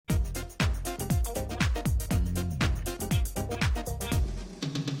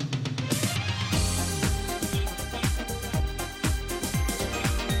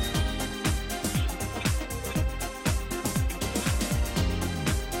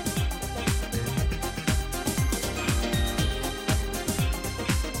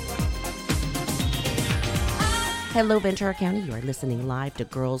Hello, Ventura County. You are listening live to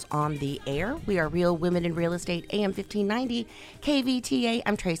Girls on the Air. We are Real Women in Real Estate, AM 1590, KVTA.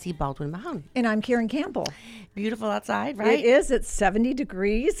 I'm Tracy Baldwin-Mahone. And I'm Karen Campbell. Beautiful outside, right? It is. It's 70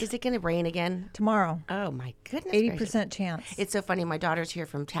 degrees. Is it going to rain again? Tomorrow. Oh, my goodness 80% gracious. chance. It's so funny. My daughter's here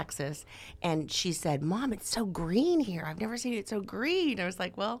from Texas, and she said, Mom, it's so green here. I've never seen it so green. I was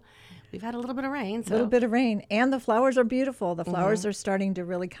like, well, we've had a little bit of rain. A little bit of rain. And the flowers are beautiful. The flowers are starting to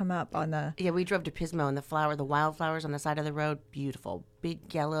really come up on the... Yeah, we drove to Pismo, and the wildflowers on the side of the road, beautiful.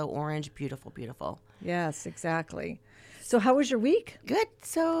 Big yellow, orange, beautiful, beautiful. Yes, exactly. So how was your week? Good.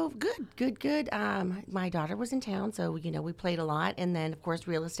 So good. My daughter was in town, so, we played a lot. And then, of course,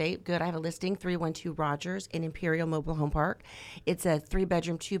 real estate. Good. I have a listing, 312 Rogers in Imperial Mobile Home Park. It's a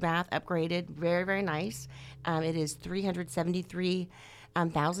 3-bedroom, 2-bath, upgraded. Very, very nice. It is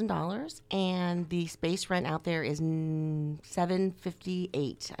 $373,000, and the space rent out there is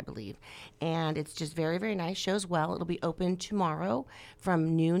 $758, I believe. And it's just very, very nice. Shows well. It'll be open tomorrow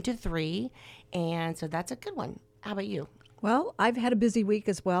from noon to 3, and so that's a good one. How about you? Well, I've had a busy week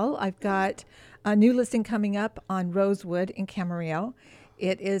as well. I've got a new listing coming up on Rosewood in Camarillo.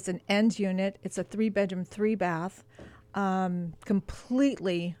 It is an end unit. It's a 3-bedroom, 3-bath,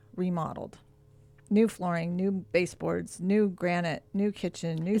 completely remodeled. New flooring, new baseboards, new granite, new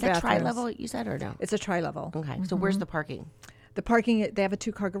kitchen, new bathrooms. Is that tri-level, you said, or no? It's a tri-level. Okay. So where's the parking? The parking, they have a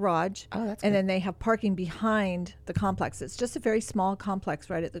 2-car garage. Oh, that's And good. then they have parking behind the complex. It's just a very small complex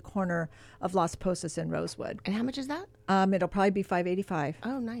right at the corner of Las Posas and Rosewood. And how much is that? It'll probably be $585.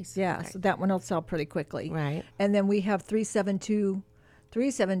 Oh, nice. Yeah, Okay. so that one will sell pretty quickly. Right. And then we have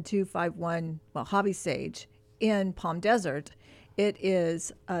 37251, Hobby Sage in Palm Desert. It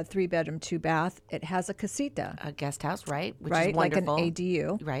is a 3-bedroom, 2-bath. It has a casita. A guest house, right? Which right, is like an wonderful.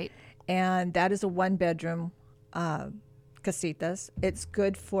 ADU. Right. And that is a 1-bedroom casitas. It's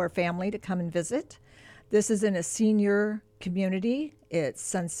good for family to come and visit. This is in a senior community. It's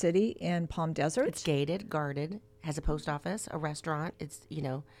Sun City in Palm Desert. It's gated, guarded, has a post office, a restaurant. It's,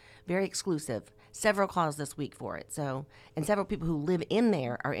 very exclusive. Several calls this week for it. So, and several people who live in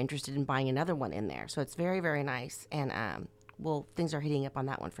there are interested in buying another one in there. So it's very, very nice. And, things are heating up on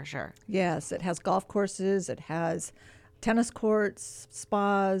that one for sure. Yes, it has golf courses. It has tennis courts,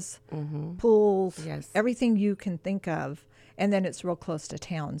 spas, pools, Yes. everything you can think of. And then it's real close to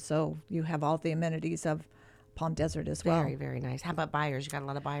town, so you have all the amenities of Palm Desert as well. Very, very nice. How about buyers? You got a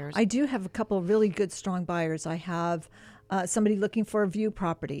lot of buyers? I do have a couple of really good, strong buyers. I have somebody looking for a view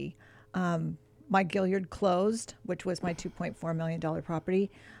property. My Gilliard closed, which was my $2.4 million property.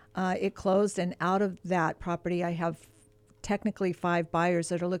 It closed, and out of that property, I have technically 5 buyers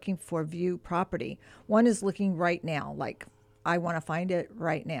that are looking for view property. One is looking right now, like, I want to find it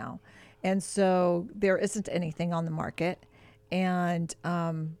right now. And so there isn't anything on the market. And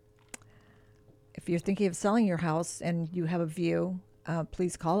if you're thinking of selling your house and you have a view,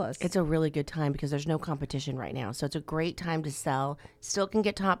 please call us. It's a really good time because there's no competition right now. So it's a great time to sell. Still can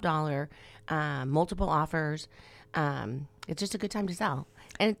get top dollar, multiple offers. It's just a good time to sell.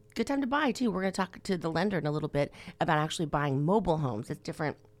 And a good time to buy, too. We're going to talk to the lender in a little bit about actually buying mobile homes. It's a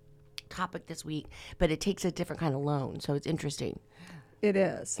different topic this week, but it takes a different kind of loan. So it's interesting. It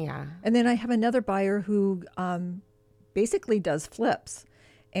is. Yeah. And then I have another buyer who basically does flips.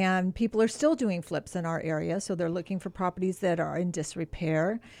 And people are still doing flips in our area. So they're looking for properties that are in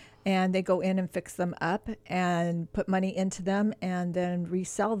disrepair. And they go in and fix them up and put money into them and then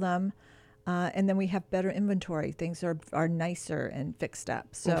resell them. And then we have better inventory. Things are nicer and fixed up.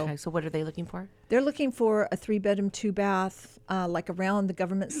 So, Okay, so what are they looking for? they're looking for a 3-bedroom, 2-bath, like around the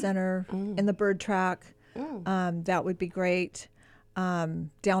government center in the bird track. That would be great. Down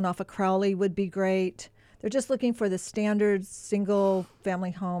off of Crowley would be great. They're just looking for the standard single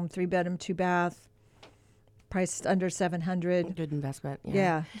family home, 3-bedroom, 2-bath, priced under $700. Good investment.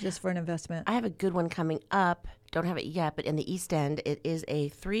 Yeah, just for an investment. I have a good one coming up. Don't have it yet, but in the East End, it is a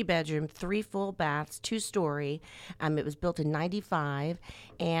 3-bedroom, 3 full baths, 2-story. It was built in '95,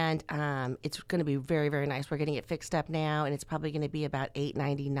 and it's going to be very, very nice. We're getting it fixed up now, and it's probably going to be about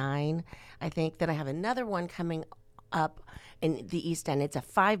 $899, I think. Then I have another one coming up in the East End. It's a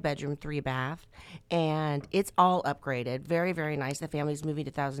 5-bedroom, 3-bath, and it's all upgraded. Very, very nice. The family's moving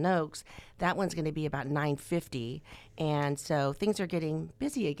to Thousand Oaks. That one's going to be about $950, and so things are getting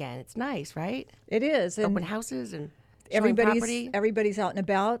busy again. It's nice, right? It is. And Open houses and showing property. everybody's out and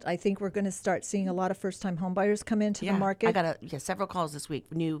about. I think we're going to start seeing a lot of first-time home buyers come into the market. I got several calls this week.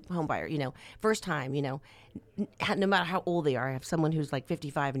 New home buyer, first time, no matter how old they are. I have someone who's like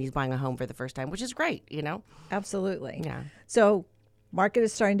 55 and he's buying a home for the first time, which is great, Absolutely. Yeah. So market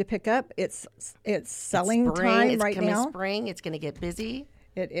is starting to pick up. It's selling Spring, time it's right coming now. Spring, it's going to get busy.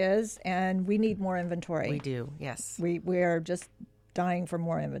 It is, and we need more inventory. We do, yes. We are just dying for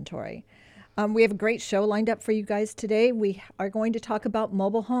more inventory. We have a great show lined up for you guys today. We are going to talk about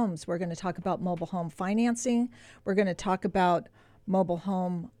mobile homes. We're going to talk about mobile home financing. We're going to talk about mobile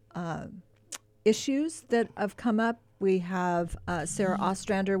home issues that have come up. We have Sarah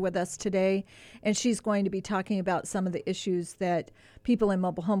Ostrander with us today, and she's going to be talking about some of the issues that people in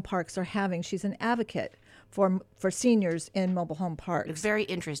mobile home parks are having. She's an advocate for seniors in mobile home parks. It's very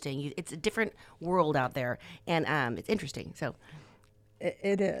interesting. It's a different world out there, and it's interesting. So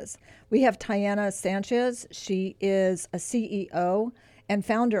it is. We have Tiana Sanchez. She is a CEO and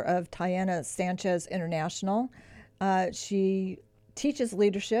founder of Tiana Sanchez International. She teaches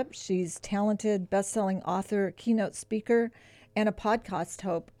leadership. She's talented, best-selling author, keynote speaker, and a podcast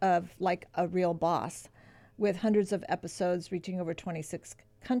host of Like a Real Boss, with hundreds of episodes reaching over 26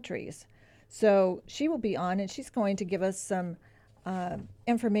 countries. So she will be on, and she's going to give us some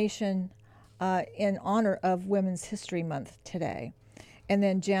information in honor of Women's History Month today. And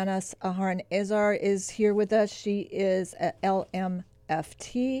then Janice Aharon Ezar is here with us. She is a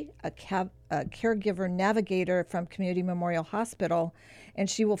LMFT, a caregiver navigator from Community Memorial Hospital, and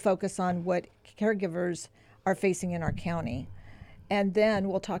she will focus on what caregivers are facing in our county. And then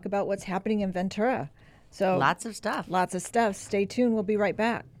we'll talk about what's happening in Ventura. So lots of stuff. Lots of stuff. Stay tuned. We'll be right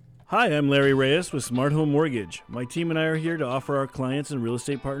back. Hi, I'm Larry Reyes with Smart Home Mortgage. My team and I are here to offer our clients and real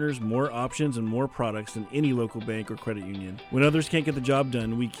estate partners more options and more products than any local bank or credit union. When others can't get the job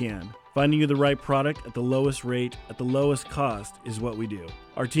done, we can. Finding you the right product at the lowest rate, at the lowest cost is what we do.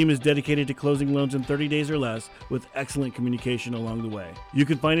 Our team is dedicated to closing loans in 30 days or less with excellent communication along the way. You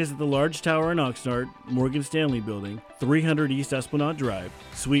can find us at the Large Tower in Oxnard, Morgan Stanley Building, 300 East Esplanade Drive,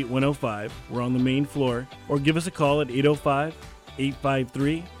 Suite 105. We're on the main floor. Or give us a call at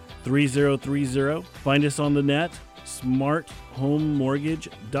 805-853-3030. Find us on the net,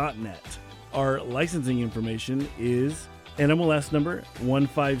 smarthomemortgage.net. Our licensing information is NMLS number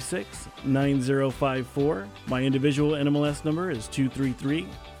 1569054. My individual NMLS number is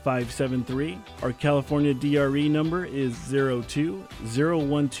 233573. Our California DRE number is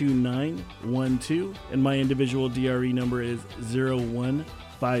 02012912, and my individual DRE number is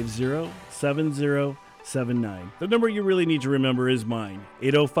 01507079. The number you really need to remember is mine,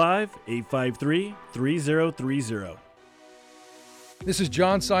 805-853-3030. This is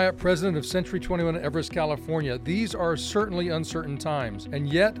John Syatt, president of Century 21 in Everest, California. These are certainly uncertain times, and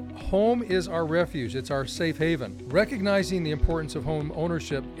yet home is our refuge. It's our safe haven. Recognizing the importance of home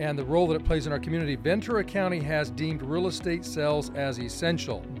ownership and the role that it plays in our community, Ventura County has deemed real estate sales as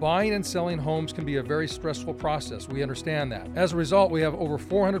essential. Buying and selling homes can be a very stressful process. We understand that. As a result, we have over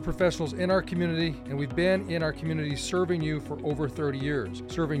 400 professionals in our community, and we've been in our community serving you for over 30 years,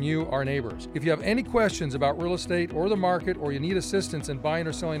 serving you, our neighbors. If you have any questions about real estate or the market, or you need assistance in buying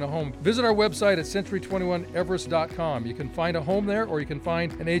or selling a home, visit our website at century21everest.com. You can find a home there, or you can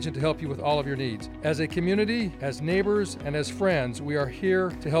find an agent to help you with all of your needs. As a community, as neighbors, and as friends, we are here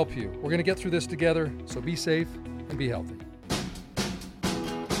to help you. We're going to get through this together, so be safe and be healthy.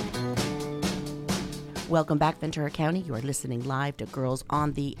 Welcome back, Ventura County. You are listening live to Girls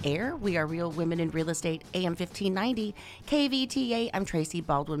on the Air. We are Real Women in Real Estate, AM 1590, KVTA. I'm Tracy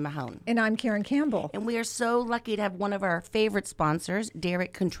Baldwin Mahone. And I'm Karen Campbell. And we are so lucky to have one of our favorite sponsors,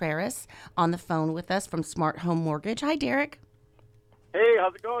 Derek Contreras, on the phone with us from Smart Home Mortgage. Hi, Derek. Hey,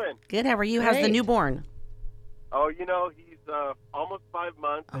 how's it going? Good. How are you? How's the newborn? Oh, he's almost 5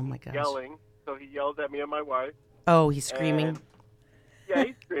 months. Oh, my he's gosh. Yelling, so he yells at me and my wife. Oh, he's screaming. And, yeah,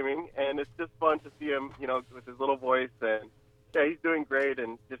 he's screaming, and it's just fun to see him, with his little voice. And, yeah, he's doing great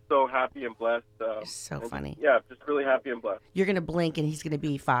and just so happy and blessed. So funny. Yeah, just really happy and blessed. You're going to blink, and he's going to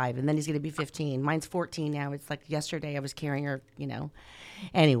be 5, and then he's going to be 15. Mine's 14 now. It's like yesterday I was carrying her,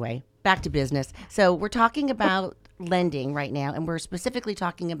 Anyway, back to business. So we're talking about lending right now, and we're specifically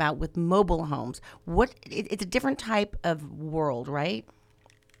talking about with mobile homes. It's a different type of world, right?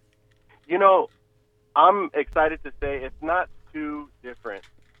 I'm excited to say it's not too different.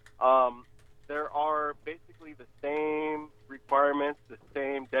 There are basically the same requirements, the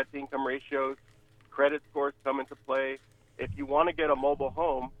same debt-to-income ratios, credit scores come into play. If you want to get a mobile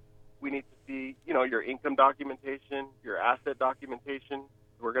home, we need to see, your income documentation, your asset documentation.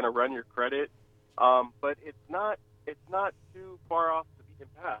 We're going to run your credit, but it's not too far off the beaten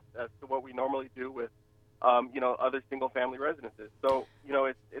path as to what we normally do with other single-family residences. So,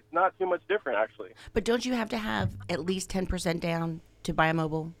 it's not too much different, actually. But don't you have to have at least 10% down to buy a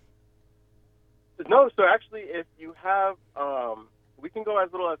mobile? No, so actually, if you have, we can go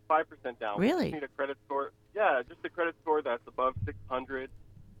as little as 5% down. Really? We just need a credit score. Yeah, just a credit score that's above 600.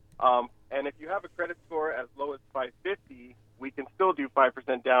 And if you have a credit score as low as 550, we can still do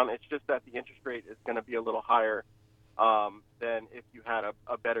 5% down. It's just that the interest rate is going to be a little higher than if you had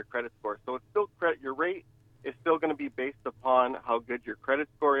a better credit score. So it's still your rate is still going to be based upon how good your credit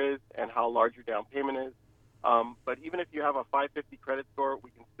score is and how large your down payment is. But even if you have a 550 credit score,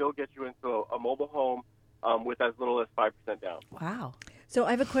 we can still get you into a mobile home with as little as 5% down. Wow. So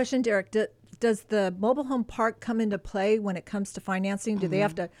I have a question, Derek. Does the mobile home park come into play when it comes to financing? Do they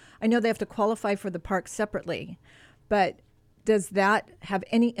have to? I know they have to qualify for the park separately, but does that have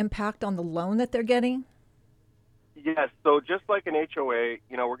any impact on the loan that they're getting? Yes. So just like an HOA,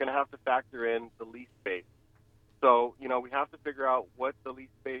 we're going to have to factor in the lease space. So, we have to figure out what the lease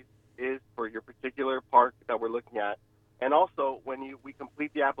space is for your particular park that we're looking at. And also, when we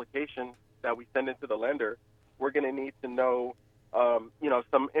complete the application that we send into the lender, we're going to need to know,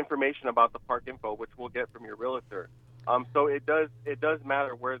 some information about the park info, which we'll get from your realtor. So it does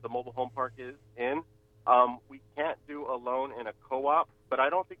matter where the mobile home park is in. We can't do a loan in a co-op, but I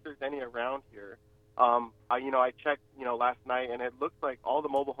don't think there's any around here. I checked, last night, and it looks like all the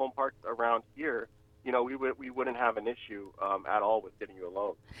mobile home parks around here, we wouldn't have an issue at all with getting you a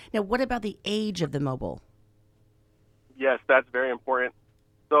loan. Now, what about the age of the mobile? Yes, that's very important.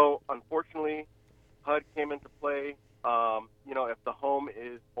 So, unfortunately, HUD came into play. If the home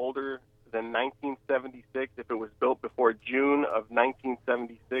is older than 1976, if it was built before June of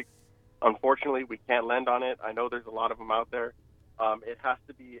 1976, unfortunately, we can't lend on it. I know there's a lot of them out there. It has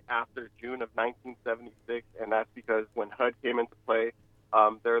to be after June of 1976, and that's because when HUD came into play,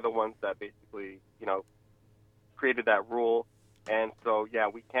 they're the ones that basically, created that rule. And so,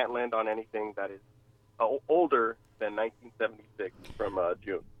 we can't lend on anything that is older than 1976 from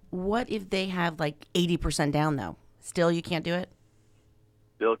June. What if they have like 80% down, though? Still, you can't do it?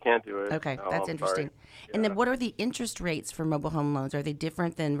 Still can't do it. Okay, No, that's I'm interesting. sorry. And then what are the interest rates for mobile home loans? Are they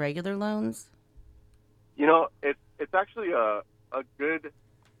different than regular loans? It's actually a good.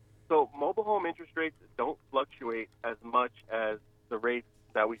 So mobile home interest rates don't fluctuate as much as the rates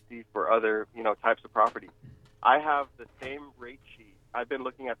that we see for other types of property. I have the same rate sheet. I've been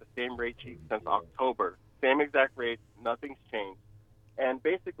looking at the same rate sheet since October. Same exact rates. Nothing's changed. And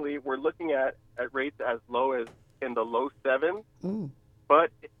basically, we're looking at rates as low as in the low 7s. But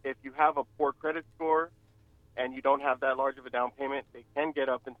if you have a poor credit score and you don't have that large of a down payment, they can get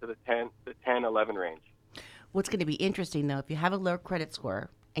up into the 10, 11 range. What's going to be interesting, though, if you have a low credit score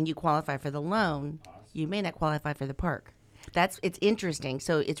and you qualify for the loan, you may not qualify for the park. It's interesting.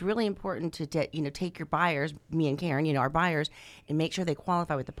 So it's really important to take your buyers, me and Karen, our buyers, and make sure they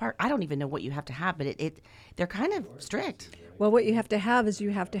qualify with the park. I don't even know what you have to have, but they're kind of strict. Well, what you have to have is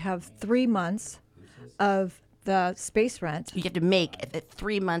you have to have 3 months of the space rent. You have to make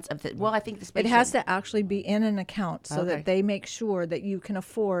 3 months of the. Well, I think the space. It has to actually be in an account so Okay. that they make sure that you can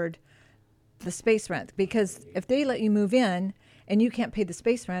afford the space rent. Because if they let you move in and you can't pay the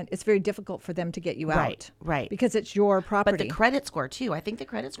space rent, it's very difficult for them to get you out. Right. Because it's your property. But the credit score too. I think the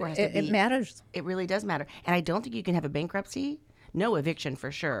credit score has to be. It matters. It really does matter, and I don't think you can have a bankruptcy. No eviction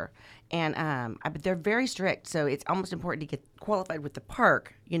for sure, and but they're very strict. So it's almost important to get qualified with the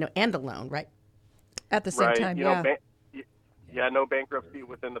park, and the loan, right? At the same Right. time, No bankruptcy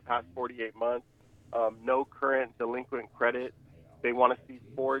within the past 48 months. No current delinquent credit. They want to see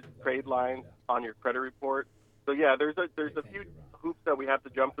forged trade lines on your credit report. So there's a few hoops that we have to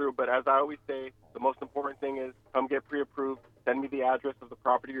jump through. But as I always say, the most important thing is come get pre-approved. Send me the address of the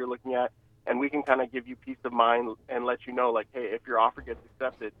property you're looking at, and we can kind of give you peace of mind and let you know, like, hey, if your offer gets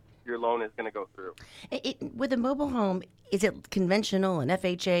accepted, your loan is going to go through. With a mobile home, is it conventional and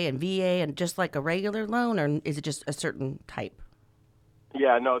FHA and VA and just like a regular loan, or is it just a certain type?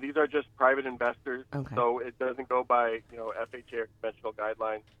 Yeah, no, these are just private investors. Okay. So it doesn't go by, FHA or conventional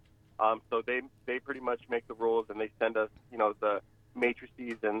guidelines. So they pretty much make the rules, and they send us, the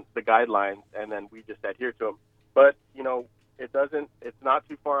matrices and the guidelines, and then we just adhere to them. But, it's not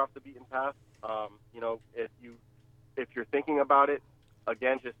too far off the beaten path. If you're thinking about it,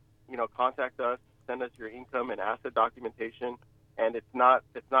 again, just, contact us, send us your income and asset documentation, and it's not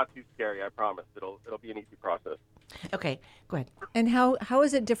too scary, I promise. It'll be an easy process. Okay, go ahead. And how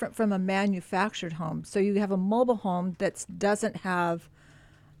is it different from a manufactured home? So you have a mobile home that doesn't have,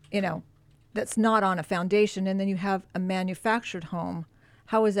 that's not on a foundation, and then you have a manufactured home.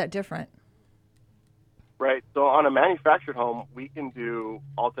 How is that different? Right. So on a manufactured home, we can do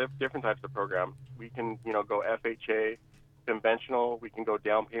all different types of programs. We can, go FHA, conventional. We can go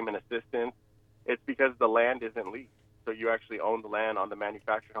down payment assistance. It's because the land isn't leased. So you actually own the land on the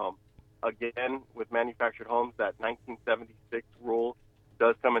manufactured home. Again, with manufactured homes, that 1976 rule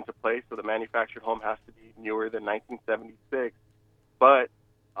does come into play. So the manufactured home has to be newer than 1976. But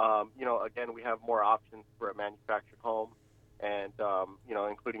again, we have more options for a manufactured home, and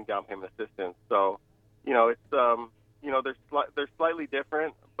including down payment assistance. So, it's they're slightly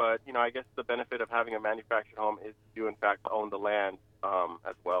different, but I guess the benefit of having a manufactured home is you in fact own the land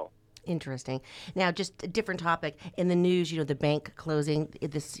as well. Interesting. Now, just a different topic. In the news, the bank closing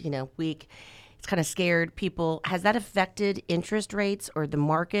this, week, it's kind of scared people. Has that affected interest rates or the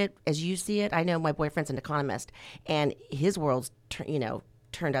market as you see it? I know my boyfriend's an economist, and his world's,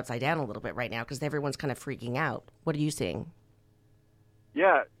 turned upside down a little bit right now because everyone's kind of freaking out. What are you seeing?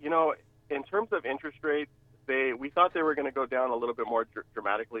 Yeah, in terms of interest rates, we thought they were going to go down a little bit more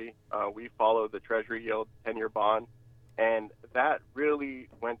dramatically. We follow the Treasury yield 10-year bond, and that really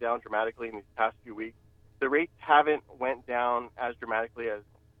went down dramatically in these past few weeks. The rates haven't went down as dramatically as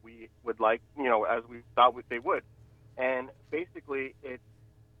we would like, as we thought they would. And basically,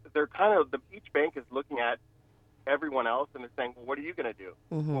 they're kind of each bank is looking at everyone else and they're saying, well, what are you going to do?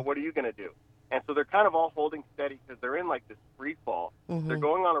 Mm-hmm. Well, what are you going to do? And so they're kind of all holding steady because they're in like this free fall. Mm-hmm. They're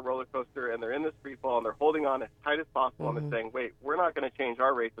going on a roller coaster and they're in this free fall and they're holding on as tight as possible. Mm-hmm. And they're saying, wait, we're not going to change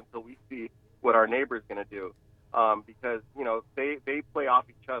our rates until we see what our neighbor's going to do. Because, they play off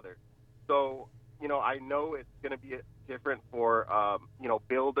each other. So, I know it's going to be different for,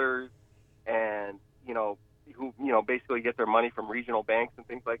 builders and, who, basically get their money from regional banks and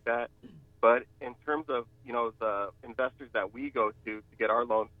things like that. But in terms of, the investors that we go to get our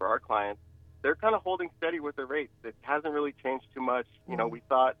loans for our clients, they're kind of holding steady with their rates. It hasn't really changed too much. We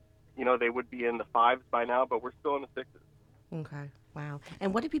thought, they would be in the 5s by now, but we're still in the 6s. Okay. Wow.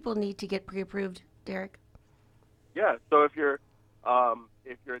 And what do people need to get pre-approved, Derek? Yeah. So if you're a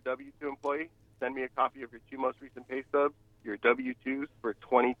W-2 employee, send me a copy of your 2 most recent pay stubs, your W-2s for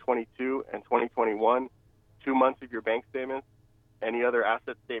 2022 and 2021, 2 months of your bank statements, any other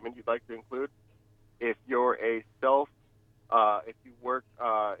asset statement you'd like to include. If you're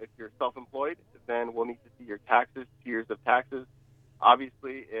if you're self-employed, then we'll need to see your taxes, 2 years of taxes.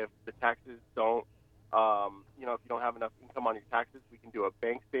 Obviously, if the taxes don't, if you don't have enough income on your taxes, we can do a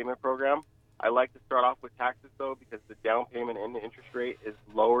bank statement program. I like to start off with taxes, though, because the down payment and the interest rate is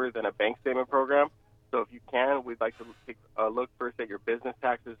lower than a bank statement program. So if you can, we'd like to take a look first at your business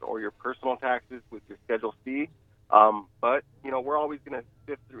taxes or your personal taxes with your Schedule C. But, we're always going to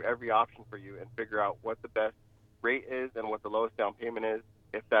sift through every option for you and figure out what the best rate is and what the lowest down payment is,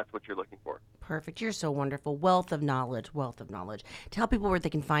 if that's what you're looking for. Perfect. You're so wonderful. Wealth of knowledge. Tell people where they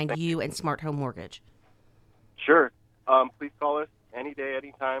can find you and Smart Home Mortgage. Sure. Please call us any day,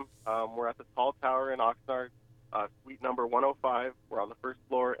 anytime. We're at the Tall Tower in Oxnard, suite number 105. We're on the first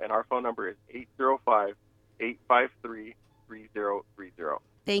floor, and our phone number is 805-853-3030.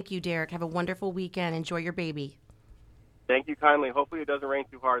 Thank you, Derek. Have a wonderful weekend. Enjoy your baby. Thank you kindly. Hopefully it doesn't rain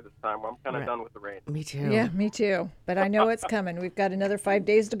too hard this time. I'm kind of done with the rain. Me too. Yeah, me too. But I know it's coming. We've got another 5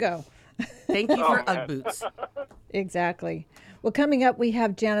 days to go. Thank you for Ugg boots. Exactly. Well, coming up, we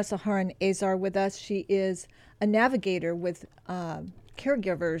have Janice Aharon Azar with us. She is a navigator with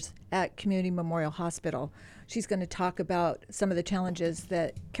caregivers at Community Memorial Hospital. She's going to talk about some of the challenges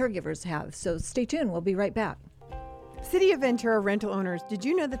that caregivers have. So stay tuned. We'll be right back. City of Ventura rental owners, did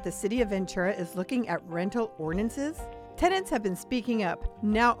you know that the City of Ventura is looking at rental ordinances? Tenants have been speaking up.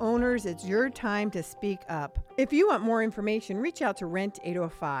 Now owners, it's your time to speak up. If you want more information, reach out to Rent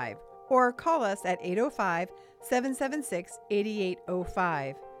 805 or call us at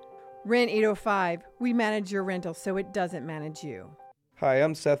 805-776-8805. Rent 805, we manage your rental so it doesn't manage you. Hi,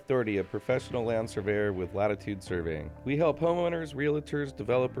 I'm Seth Doherty, a professional land surveyor with Latitude Surveying. We help homeowners, realtors,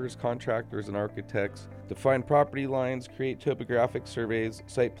 developers, contractors, and architects define property lines, create topographic surveys,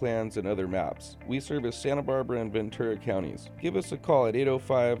 site plans, and other maps. We service Santa Barbara and Ventura counties. Give us a call at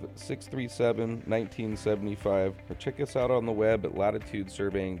 805-637-1975 or check us out on the web at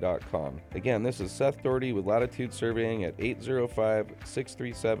latitudesurveying.com. Again, this is Seth Doherty with Latitude Surveying at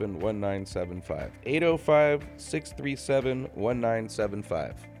 805-637-1975. 805-637-1975.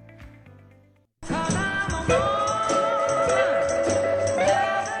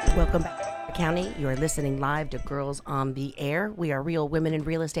 Welcome back, County. You are listening live to Girls on the Air. We are Real Women in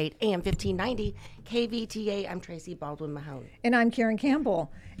Real Estate, AM 1590, KVTA. I'm Tracy Baldwin Mahone. And I'm Karen Campbell.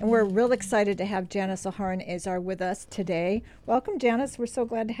 And we're real excited to have Janice Aharon Azar with us today. Welcome, Janice. We're so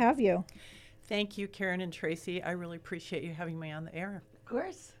glad to have you. Thank you, Karen and Tracy. I really appreciate you having me on the air. Of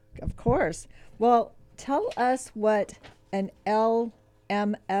course. Of course. Well, tell us what an LMFT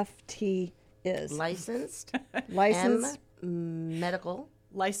is. Licensed. Licensed. Medical.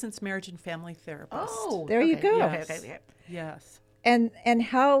 Licensed marriage and family therapist. Oh, there you go. Okay. Yes. And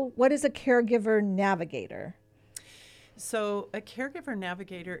what is a caregiver navigator? So a caregiver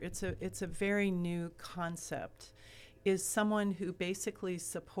navigator, it's a very new concept. is someone who basically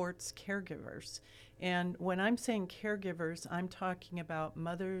supports caregivers. And when I'm saying caregivers, I'm talking about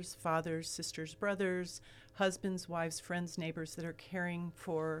mothers, fathers, sisters, brothers, husbands, wives, friends, neighbors that are caring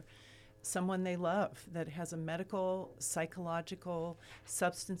for someone they love that has a medical, psychological,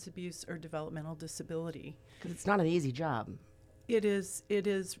 substance abuse, or developmental disability. Because it's not an easy job. It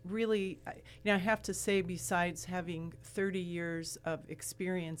is really, I have to say, besides having 30 years of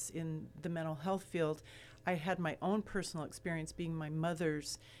experience in the mental health field, I had my own personal experience being my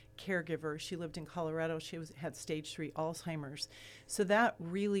mother's caregiver. She lived in Colorado. She had stage 3 Alzheimer's. So that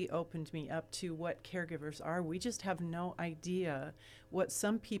really opened me up to what caregivers are. We just have no idea what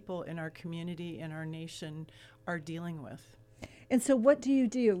some people in our community and our nation are dealing with. And so what do you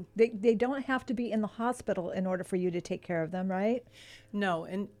do? They don't have to be in the hospital in order for you to take care of them, right? No,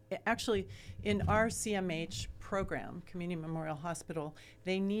 and actually in our CMH program, Community Memorial Hospital,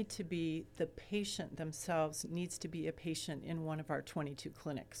 they need to be, the patient themselves needs to be a patient in one of our 22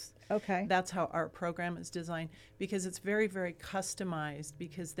 clinics. Okay. That's how our program is designed, because it's very, very customized,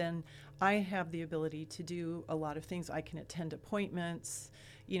 because then I have the ability to do a lot of things. I can attend appointments,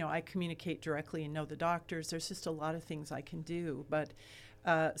 I communicate directly and know the doctors. There's just a lot of things I can do. But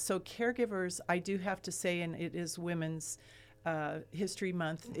so caregivers, I do have to say, and it is Women's History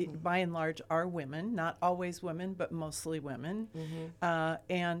Month, by and large are women, not always women, but mostly women.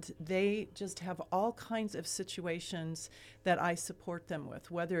 And they just have all kinds of situations that I support them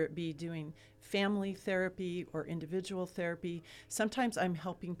with, whether it be doing family therapy or individual therapy. Sometimes I'm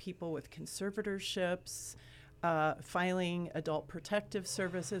helping people with conservatorships, filing adult protective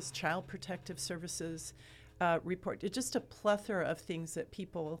services, child protective services, report. It's just a plethora of things that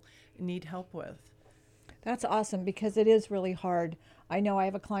people need help with. That's awesome, because it is really hard. I know I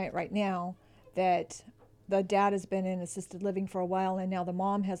have a client right now that the dad has been in assisted living for a while, and now the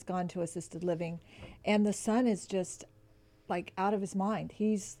mom has gone to assisted living, and the son is just like out of his mind.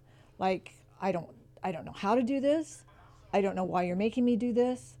 He's like, I don't know how to do this. I don't know why you're making me do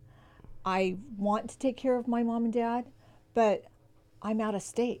this. I want to take care of my mom and dad, but I'm out of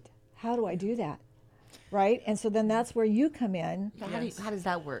state. How do I do that? Right? And so then that's where you come in. Yes. How does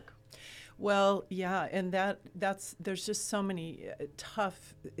that work? Well, yeah, and there's just so many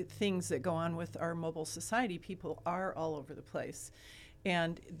tough things that go on with our mobile society. People are all over the place.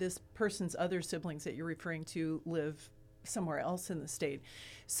 And this person's other siblings that you're referring to live somewhere else in the state.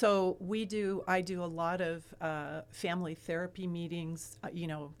 So I do a lot of family therapy meetings,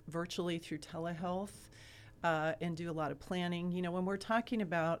 virtually through telehealth, and do a lot of planning. When we're talking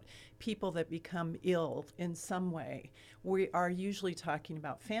about people that become ill in some way, we are usually talking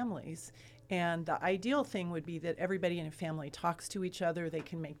about families. And the ideal thing would be that everybody in a family talks to each other, they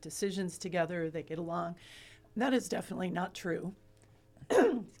can make decisions together, they get along. That is definitely not true.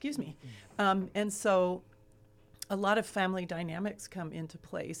 Excuse me. And so a lot of family dynamics come into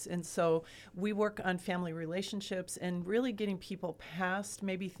place. And so we work on family relationships and really getting people past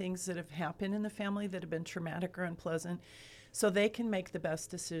maybe things that have happened in the family that have been traumatic or unpleasant, so they can make the best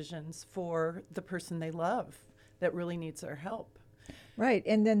decisions for the person they love that really needs their help. Right.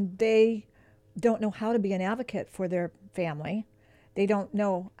 And then they don't know how to be an advocate for their family. They don't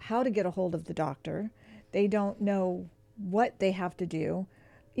know how to get a hold of the doctor. They don't know what they have to do.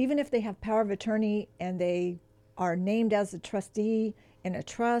 Even if they have power of attorney and they are named as a trustee in a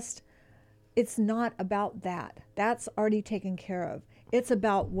trust, it's not about that. That's already taken care of. It's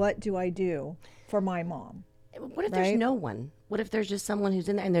about, what do I do for my mom? What if there's no one? What if there's just someone who's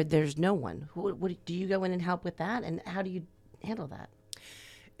in there and there's no one? What do you go in and help with that? And how do you handle that?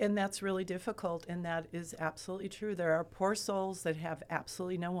 And that's really difficult, and that is absolutely true. There are poor souls that have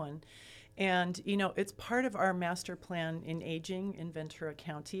absolutely no one. And, it's part of our master plan in aging in Ventura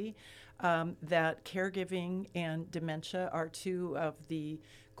County that caregiving and dementia are two of the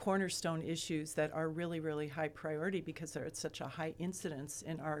cornerstone issues that are really, really high priority, because they're at such a high incidence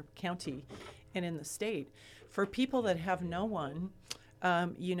in our county and in the state. For people that have no one,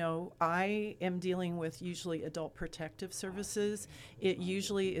 I am dealing with usually adult protective services. It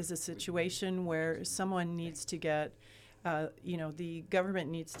usually is a situation where someone needs to get the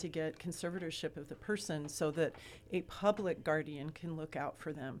government needs to get conservatorship of the person so that a public guardian can look out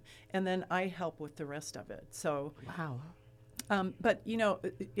for them. And then I help with the rest of it. So, wow. But,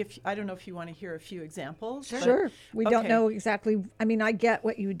 if I don't know if you want to hear a few examples. Sure. We don't know exactly. I mean, I get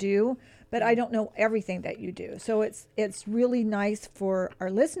what you do, but I don't know everything that you do. So it's really nice for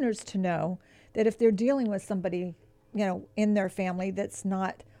our listeners to know that if they're dealing with somebody, in their family that's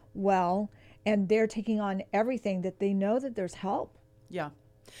not well, and they're taking on everything, that they know that there's help. Yeah.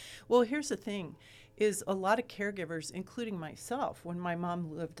 Well, here's the thing, is a lot of caregivers, including myself, when my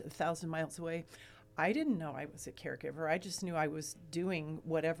mom lived 1,000 miles away, I didn't know I was a caregiver. I just knew I was doing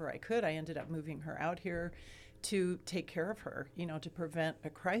whatever I could. I ended up moving her out here to take care of her, to prevent a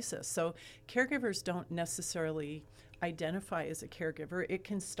crisis. So caregivers don't necessarily identify as a caregiver. It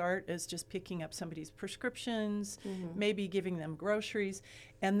can start as just picking up somebody's prescriptions, maybe giving them groceries,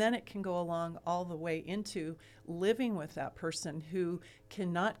 and then it can go along all the way into living with that person who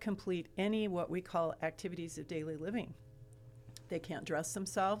cannot complete any what we call activities of daily living. They can't dress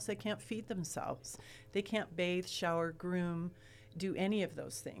themselves, they can't feed themselves, they can't bathe, shower, groom, do any of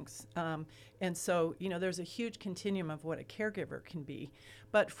those things. And so, there's a huge continuum of what a caregiver can be.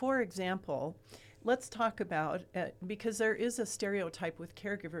 But for example, let's talk about, because there is a stereotype with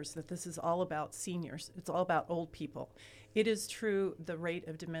caregivers that this is all about seniors. It's all about old people. It is true the rate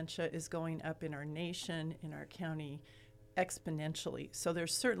of dementia is going up in our nation, in our county, exponentially. So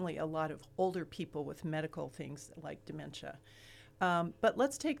there's certainly a lot of older people with medical things like dementia. But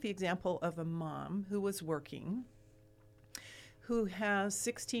let's take the example of a mom who was working, who has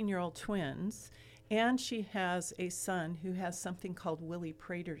 16-year-old twins, and she has a son who has something called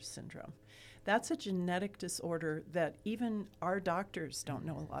Willie-Prater syndrome. That's a genetic disorder that even our doctors don't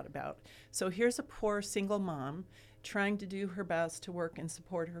know a lot about. So here's a poor single mom trying to do her best to work and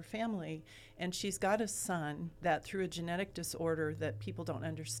support her family, and she's got a son that through a genetic disorder that people don't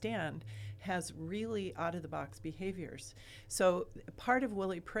understand has really out-of-the-box behaviors. So part of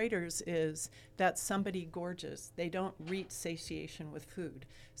Willie-Prater's is that somebody gorges. They don't reach satiation with food.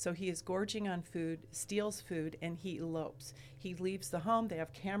 So he is gorging on food, steals food, and he elopes. He leaves the home. They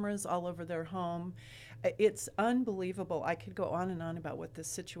have cameras all over their home. It's unbelievable. I could go on and on about what this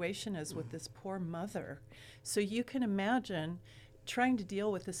situation is with this poor mother. So you can imagine trying to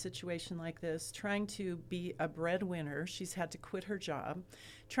deal with a situation like this, trying to be a breadwinner. She's had to quit her job,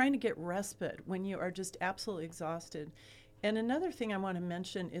 trying to get respite when you are just absolutely exhausted. And another thing I want to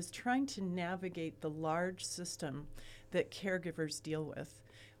mention is trying to navigate the large system that caregivers deal with,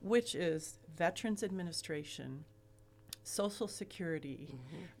 which is Veterans Administration, Social Security,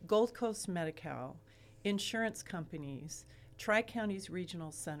 Gold Coast Medi-Cal, insurance companies, Tri-Counties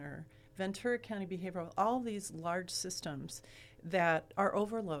Regional Center, Ventura County Behavioral, all these large systems that are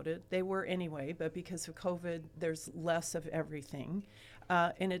overloaded. They were anyway, but because of COVID, there's less of everything.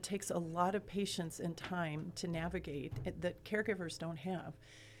 And it takes a lot of patience and time to navigate that caregivers don't have.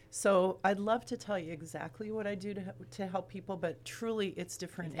 So I'd love to tell you exactly what I do to help people, but truly it's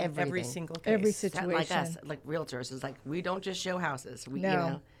different in every single case. Every It's not situation. like us, like realtors. It's like we don't just show houses. We,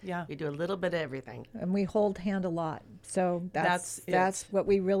 No. we do a little bit of everything. And we hold hand a lot. So that's it. what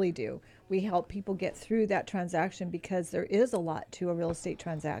we really do. We help people get through that transaction because there is a lot to a real estate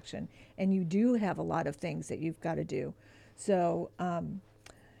transaction, and you do have a lot of things that you've got to do. So,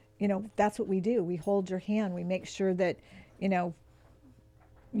 that's what we do. We hold your hand. We make sure that,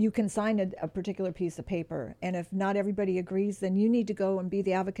 you can sign a particular piece of paper. And if not everybody agrees, then you need to go and be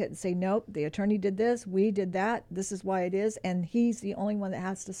the advocate and say, nope, the attorney did this, we did that, this is why it is, and he's the only one that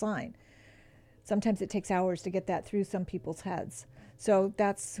has to sign. Sometimes it takes hours to get that through some people's heads. So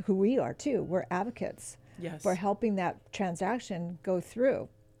that's who we are too. We're advocates for helping that transaction go through.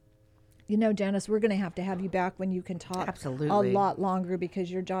 Janice, we're going to have you back when you can talk Absolutely. a lot longer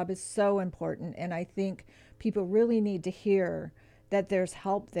because your job is so important. And I think people really need to hear that there's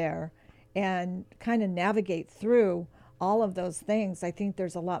help there and kind of navigate through all of those things. I think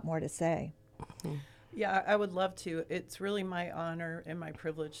there's a lot more to say. Yeah, I would love to. It's really my honor and my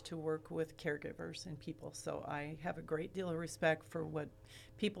privilege to work with caregivers and people. So I have a great deal of respect for what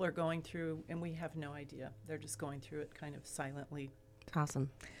people are going through, and we have no idea. They're just going through it kind of silently. Awesome.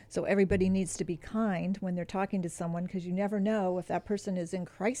 So everybody needs to be kind when they're talking to someone because you never know if that person is in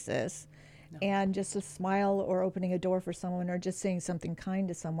crisis. No. And just a smile or opening a door for someone or just saying something kind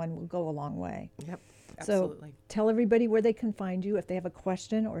to someone will go a long way. Yep. Absolutely. So tell everybody where they can find you if they have a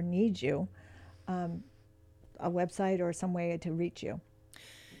question or need you, a website or some way to reach you.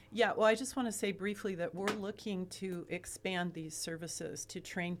 Yeah, well, I just want to say briefly that we're looking to expand these services to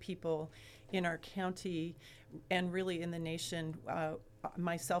train people in our county and really in the nation.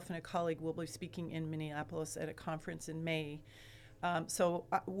 Myself and a colleague will be speaking in Minneapolis at a conference in May. So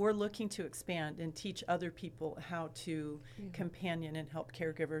we're looking to expand and teach other people how to companion and help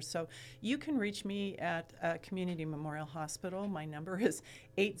caregivers. So you can reach me at Community Memorial Hospital. My number is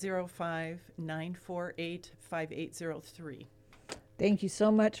 805-948-5803. Thank you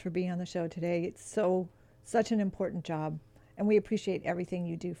so much for being on the show today. It's such an important job, and we appreciate everything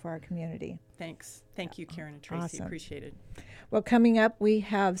you do for our community. Thanks. Thank you, Karen and Tracy. Awesome. Appreciate it. Well, coming up, we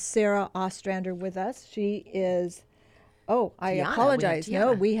have Sarah Ostrander with us. She is... Oh, I Tiana. apologize. We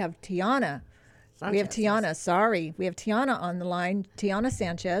have Tiana. No, we have Tiana. Sanchez. We have Tiana. Sorry. We have Tiana on the line, Tiana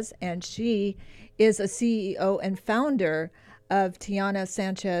Sanchez, and she is a CEO and founder of Tiana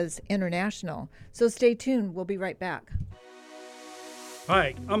Sanchez International. So stay tuned. We'll be right back.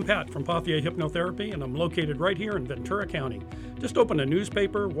 Hi, I'm Pat from Pothier Hypnotherapy, and I'm located right here in Ventura County. Just open a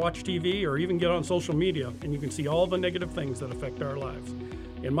newspaper, watch TV, or even get on social media, and you can see all the negative things that affect our lives.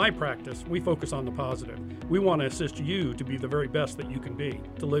 In my practice, we focus on the positive. We want to assist you to be the very best that you can be,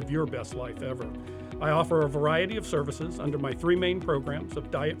 to live your best life ever. I offer a variety of services under my 3 main programs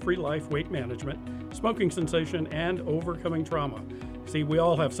of diet-free life, weight management, smoking cessation, and overcoming trauma. See, we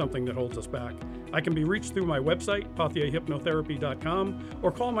all have something that holds us back. I can be reached through my website, pothierhypnotherapy.com,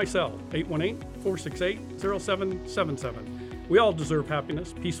 or call my cell, 818-468-0777. We all deserve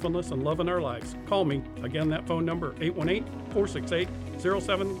happiness, peacefulness, and love in our lives. Call me. Again, that phone number,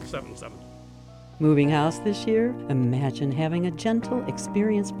 818-468-0777. Moving house this year? Imagine having a gentle,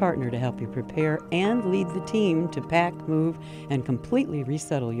 experienced partner to help you prepare and lead the team to pack, move, and completely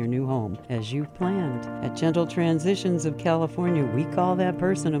resettle your new home as you've planned. At Gentle Transitions of California, we call that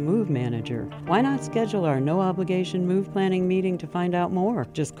person a move manager. Why not schedule our no-obligation move planning meeting to find out more?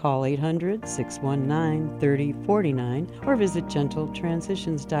 Just call 800-619-3049 or visit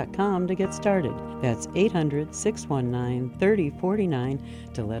gentletransitions.com to get started. That's 800-619-3049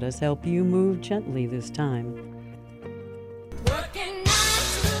 to let us help you move gently this time.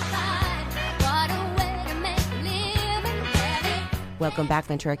 Welcome back,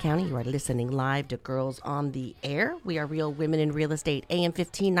 Ventura County. You are listening live to Girls on the Air. We are Real Women in Real Estate, AM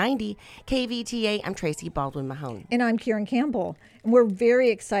 1590, KVTA. I'm Tracy Baldwin Mahone. And I'm Karen Campbell. And we're very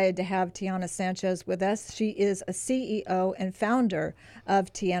excited to have Tiana Sanchez with us. She is a CEO and founder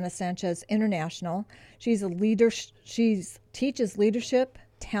of Tiana Sanchez International. She's a leader. She teaches leadership,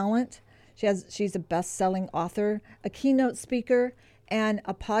 talent. She's a best-selling author, a keynote speaker, and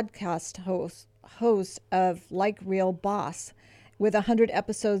a podcast host of Like Real Boss, with 100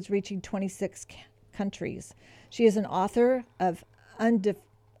 episodes reaching 26 countries. She is an author of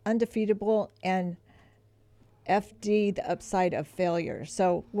Undefeatable and FD, The Upside of Failure.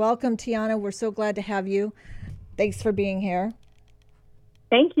 So welcome, Tiana. We're so glad to have you. Thanks for being here.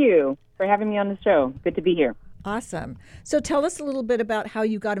 Thank you for having me on the show. Good to be here. Awesome. So tell us a little bit about how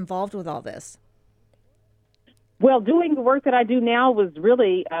you got involved with all this. Well, doing the work that I do now was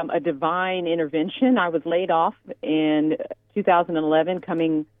really a divine intervention. I was laid off in 2011,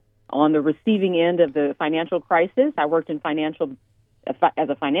 coming on the receiving end of the financial crisis. I worked in as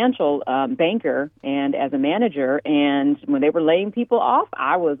a financial banker and as a manager. And when they were laying people off,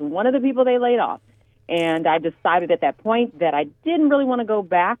 I was one of the people they laid off. And I decided at that point that I didn't really want to go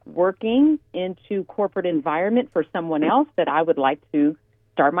back working into corporate environment for someone else, that I would like to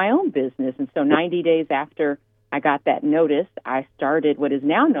start my own business. And so 90 days after I got that notice, I started what is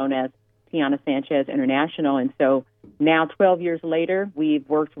now known as Tiana Sanchez International. And so now, 12 years later, we've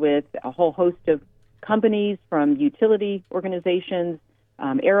worked with a whole host of companies, from utility organizations,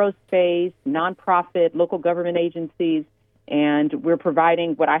 aerospace, nonprofit, local government agencies, and we're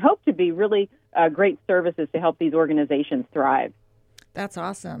providing what I hope to be really great services to help these organizations thrive. That's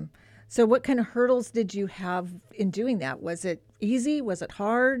awesome. So what kind of hurdles did you have in doing that? Was it easy? Was it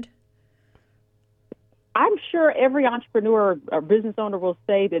hard? I'm sure every entrepreneur or business owner will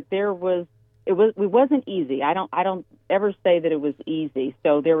say that it wasn't easy. I don't ever say that it was easy.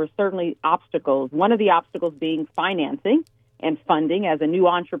 So there were certainly obstacles. One of the obstacles being financing and funding. As a new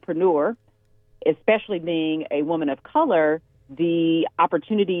entrepreneur, especially being a woman of color, the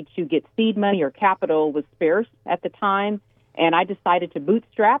opportunity to get seed money or capital was scarce at the time, and I decided to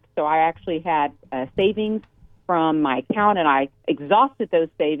bootstrap. So I actually had savings from my account, and I exhausted those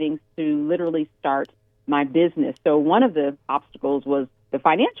savings to literally start my business. So one of the obstacles was the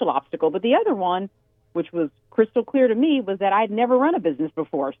financial obstacle, but the other one, which was crystal clear to me, was that I'd never run a business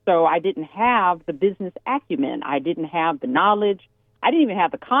before. So I didn't have the business acumen. I didn't have the knowledge. I didn't even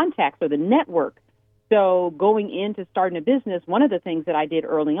have the contacts or the network. So going into starting a business, one of the things that I did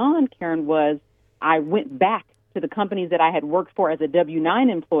early on, Karen, was I went back to the companies that I had worked for as a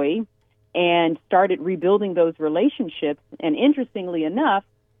W-9 employee and started rebuilding those relationships. And interestingly enough,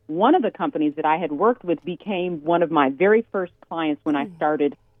 one of the companies that I had worked with became one of my very first clients when I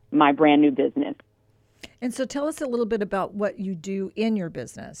started my brand new business. And so tell us a little bit about what you do in your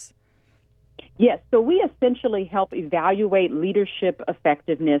business. Yes, so we essentially help evaluate leadership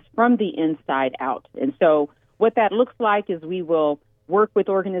effectiveness from the inside out. And so what that looks like is we will work with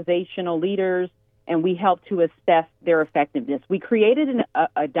organizational leaders and we help to assess their effectiveness. We created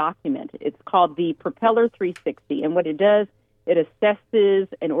a document. It's called the Propeller 360. And what it does, it assesses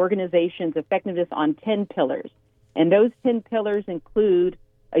an organization's effectiveness on 10 pillars. And those 10 pillars include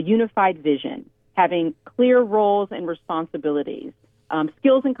a unified vision, having clear roles and responsibilities,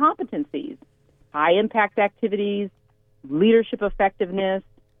 skills and competencies, high impact activities, leadership effectiveness,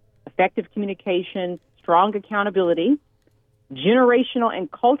 effective communication, strong accountability, generational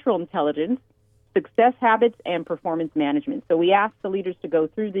and cultural intelligence, success habits, and performance management. So we ask the leaders to go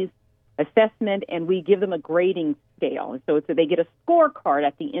through this assessment, and we give them a grading scale. And so they get a scorecard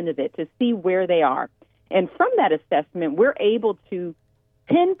at the end of it to see where they are. And from that assessment, we're able to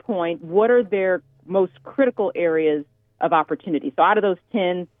pinpoint what are their most critical areas of opportunity. So out of those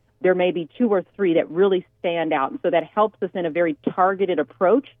 10, there may be 2 or 3 that really stand out. And so that helps us in a very targeted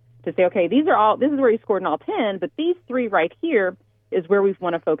approach to say, okay, this is where you scored in all 10, but these 3 right here is where we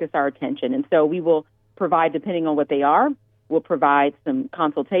want to focus our attention. And so we will provide, depending on what they are, we'll provide some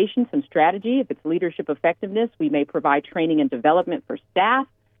consultation, some strategy. If it's leadership effectiveness, we may provide training and development for staff.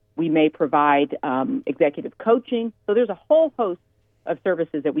 We may provide executive coaching. So there's a whole host of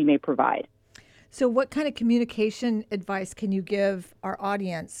services that we may provide. So what kind of communication advice can you give our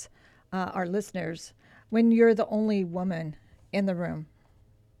audience, our listeners, when you're the only woman in the room?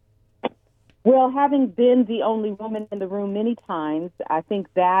 Well, having been the only woman in the room many times, I think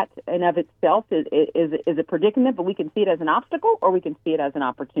that in of itself is a predicament, but we can see it as an obstacle or we can see it as an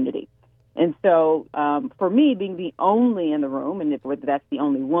opportunity. And so for me, being the only in the room, and whether that's the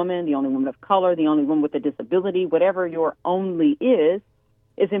only woman of color, the only woman with a disability, whatever your only is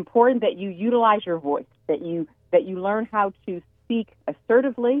important that you utilize your voice, that you learn how to speak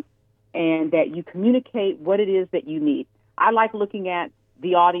assertively, and that you communicate what it is that you need. I like looking at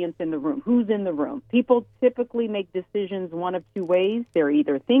the audience in the room. Who's in the room? People typically make decisions one of 2 ways. They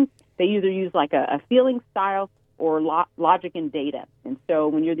either use like a feeling style or logic and data. And so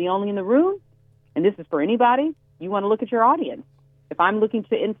when you're the only in the room, and this is for anybody, you want to look at your audience. If I'm looking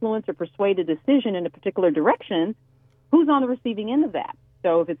to influence or persuade a decision in a particular direction, who's on the receiving end of that?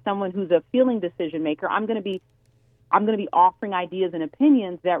 So if it's someone who's a feeling decision maker, I'm going to be offering ideas and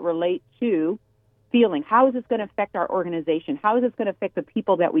opinions that relate to feeling. How is this going to affect our organization? How is this going to affect the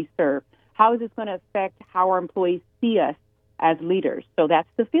people that we serve? How is this going to affect how our employees see us as leaders? So that's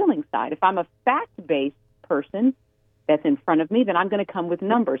the feeling side. If I'm a fact-based person that's in front of me, then I'm going to come with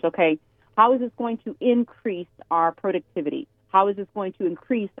numbers. Okay, how is this going to increase our productivity? How is this going to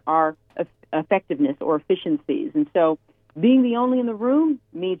increase our effectiveness or efficiencies? And so being the only in the room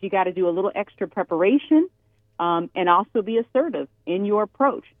means you got to do a little extra preparation and also be assertive in your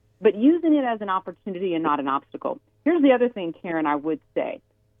approach, but using it as an opportunity and not an obstacle. Here's the other thing, Karen, I would say.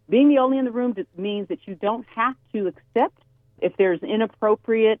 Being the only in the room means that you don't have to accept if there's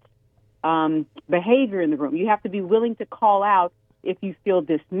inappropriate behavior in the room. You have to be willing to call out if you feel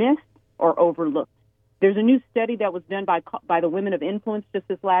dismissed or overlooked. There's a new study that was done by the Women of Influence just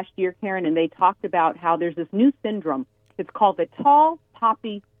this last year, Karen, and they talked about how there's this new syndrome. It's called the tall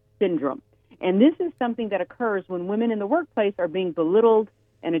poppy syndrome. And this is something that occurs when women in the workplace are being belittled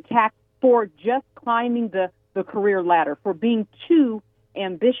and attacked for just climbing the career ladder, for being too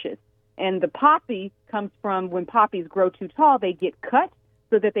ambitious. And the poppy comes from when poppies grow too tall, they get cut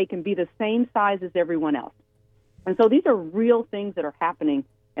so that they can be the same size as everyone else. And so these are real things that are happening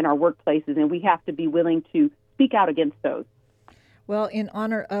in our workplaces, and we have to be willing to speak out against those. Well, in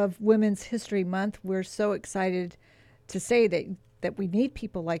honor of Women's History Month, we're so excited to say that we need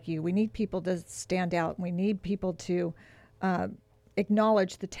people like you. We need people to stand out. We need people to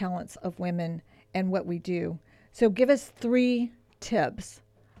acknowledge the talents of women and what we do. So give us 3 tips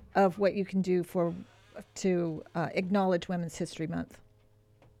of what you can do to acknowledge Women's History Month.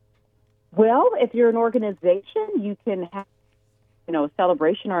 Well, if you're an organization, you can have a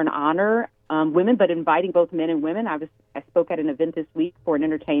celebration or an honor women, but inviting both men and women. I spoke at an event this week for an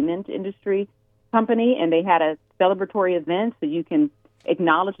entertainment industry company, and they had a celebratory event, so you can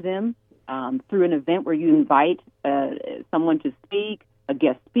acknowledge them through an event where you invite someone to speak, a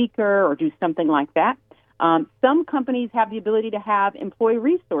guest speaker, or do something like that. Some companies have the ability to have employee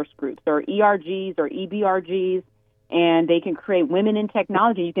resource groups, or ERGs or EBRGs, and they can create women in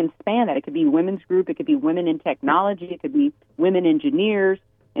technology. You can span that. It could be women's group. It could be women in technology. It could be women engineers.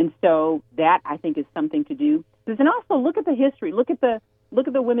 And so that, I think, is something to do. And also look at the history. Look at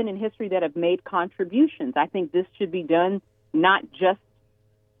the women in history that have made contributions. I think this should be done not just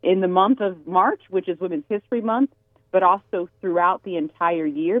in the month of March, which is Women's History Month, but also throughout the entire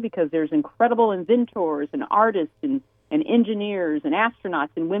year, because there's incredible inventors and artists and engineers and astronauts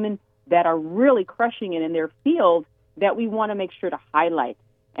and women that are really crushing it in their field that we want to make sure to highlight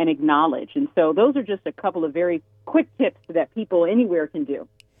and acknowledge. And so those are just a couple of very quick tips that people anywhere can do.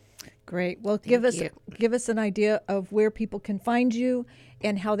 Great. Well, give us an idea of where people can find you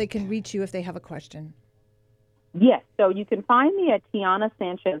and how they can reach you if they have a question. Yes. So you can find me at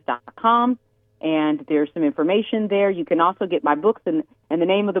TianaSanchez.com, and there's some information there. You can also get my books, and And the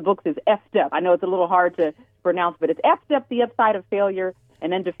name of the book is F-Step. I know it's a little hard to pronounce, but it's F-Step, The Upside of Failure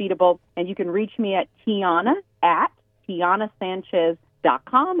and Undefeatable. And you can reach me at Tiana at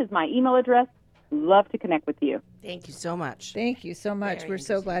TianaSanchez.com is my email address. Love to connect with you. Thank you so much. Thank you so much. Very We're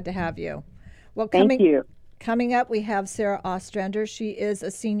so glad to have you. Well, Thank you. Coming up, we have Sarah Ostrander. She is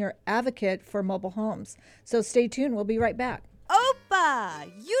a senior advocate for mobile homes. So stay tuned. We'll be right back. Opa!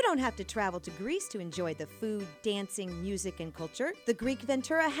 You don't have to travel to Greece to enjoy the food, dancing, music, and culture. The Greek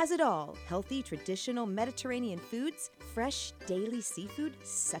Ventura has it all. Healthy, traditional Mediterranean foods, fresh, daily seafood,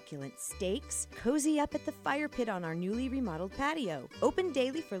 succulent steaks, cozy up at the fire pit on our newly remodeled patio. Open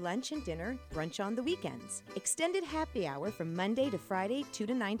daily for lunch and dinner, brunch on the weekends. Extended happy hour from Monday to Friday, 2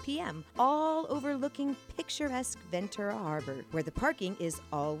 to 9 p.m., all overlooking picturesque Ventura Harbor, where the parking is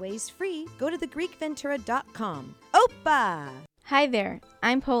always free. Go to thegreekventura.com. Opa! Hi there,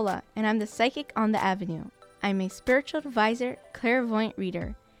 I'm Paula, and I'm the psychic on the avenue. I'm a spiritual advisor, clairvoyant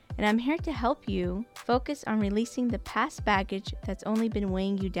reader, and I'm here to help you focus on releasing the past baggage that's only been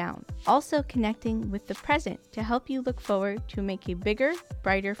weighing you down. Also connecting with the present to help you look forward to make a bigger,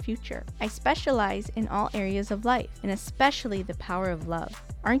 brighter future. I specialize in all areas of life, and especially the power of love.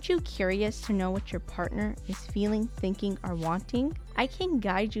 Aren't you curious to know what your partner is feeling, thinking, or wanting? I can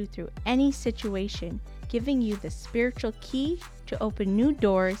guide you through any situation, giving you the spiritual key to open new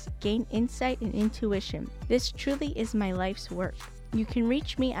doors, gain insight and intuition. This truly is my life's work. You can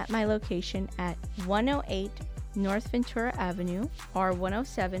reach me at my location at 108 North Ventura Avenue or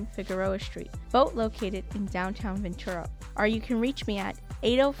 107 Figueroa Street, both located in downtown Ventura. Or you can reach me at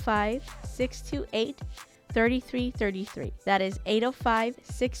 805-628-3333. That is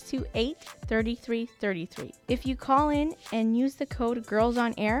 805-628-3333. If you call in and use the code Girls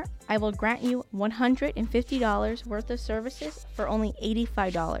on Air, I will grant you $150 worth of services for only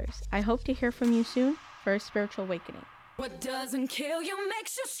 $85. I hope to hear from you soon for a spiritual awakening. What doesn't kill you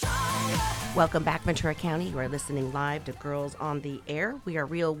makes you stronger. Welcome back, Ventura County. You are listening live to Girls on the Air. We are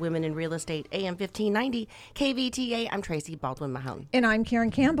Real Women in Real Estate, AM 1590, KVTA. I'm Tracy Baldwin-Mahone. And I'm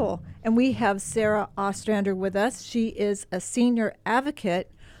Karen Campbell. And we have Sarah Ostrander with us. She is a senior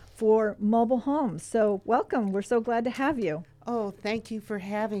advocate for mobile homes. So welcome. We're so glad to have you. Oh, thank you for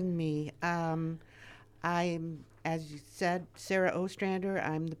having me. I'm, as you said, Sarah Ostrander.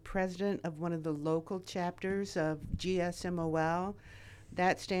 I'm the president of one of the local chapters of GSMOL.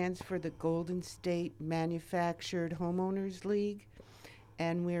 That stands for the Golden State Manufactured Homeowners League.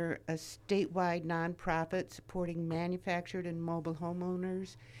 And we're a statewide nonprofit supporting manufactured and mobile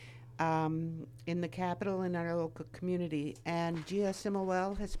homeowners in the capital and our local community. And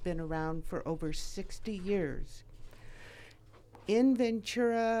GSMOL has been around for over 60 years. In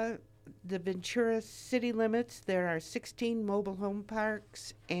Ventura, the Ventura city limits, there are 16 mobile home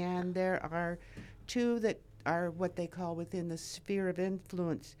parks, and there are 2 that are what they call within the sphere of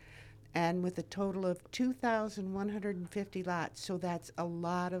influence, and with a total of 2,150 lots. So that's a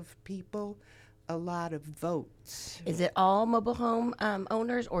lot of people, a lot of votes. Is it all mobile home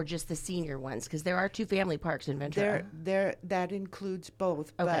owners or just the senior ones? Because there are 2 family parks in Ventura. That includes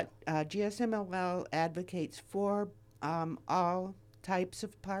both, okay. But GSMOL advocates for all types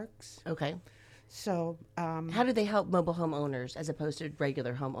of parks. Okay. So how do they help mobile home owners as opposed to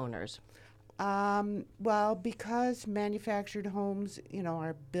regular homeowners? Well, because manufactured homes,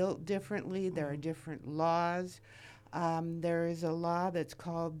 are built differently, there are different laws. There is a law that's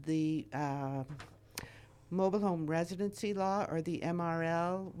called the Mobile Home Residency Law, or the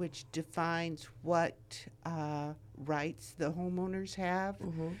MRL, which defines what rights the homeowners have.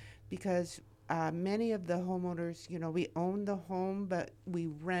 Mm-hmm. Because many of the homeowners, we own the home, but we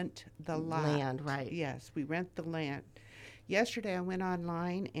rent the land, right? Yes, we rent the land. Yesterday, I went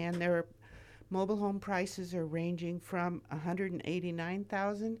online, and their mobile home prices are ranging from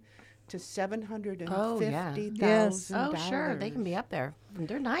 $189,000 to $750,000. Oh, yeah. Yes. Oh, sure, they can be up there.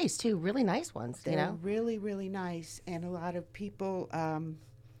 They're nice too, really nice ones. They're really, really nice, and a lot of people.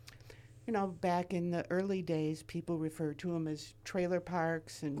 Back in the early days, people referred to them as trailer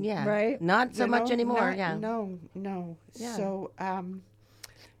parks, and right, not so much anymore. No. Yeah. So,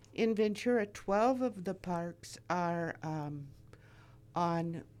 in Ventura, 12 of the parks are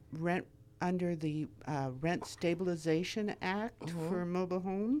on rent under the Rent Stabilization Act for mobile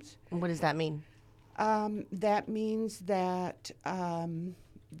homes. And what does that mean? That means that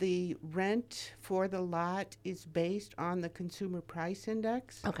the rent for the lot is based on the Consumer Price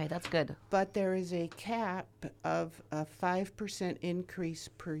Index. Okay, that's good. But there is a cap of a 5% increase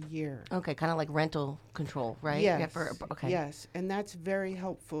per year. Okay, kind of like rental control, right? Yes. Yeah, okay. Yes, and that's very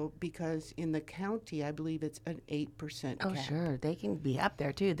helpful because in the county, I believe it's an 8% Oh, cap. sure. They can be up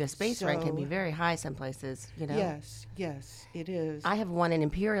there, too. The space rent can be very high some places, you know? Yes, yes, it is. I have one in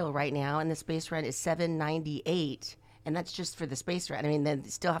Imperial right now, and the space rent is $7.98, and that's just for the space rent. I mean, they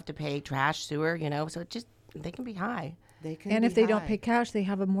still have to pay trash, sewer, you know, so they can be high. They can And be if they don't high. pay cash, they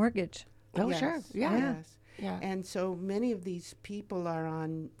have a mortgage. Oh, Yes, sure. Yeah. Yes. Yeah. And so many of these people are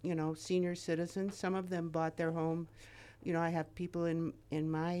on, senior citizens. Some of them bought their home. I have people in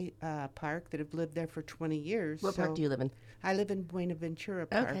my park that have lived there for 20 years. What park do you live in? I live in Buenaventura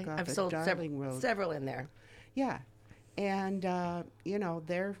Park off I've of sold Darling Road. several in there. Yeah. And,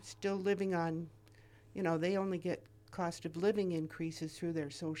 they're still living on, they only get cost of living increases through their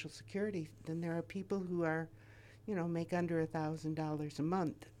Social Security. Then there are people who are, make under $1,000 a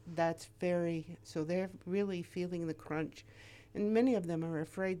month. So they're really feeling the crunch. And many of them are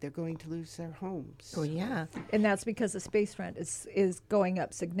afraid they're going to lose their homes. Oh, yeah. And that's because the space rent is going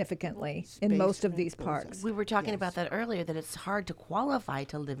up significantly in most of these parks. We were talking about that earlier, that it's hard to qualify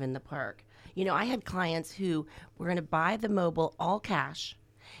to live in the park. I had clients who were going to buy the mobile all cash,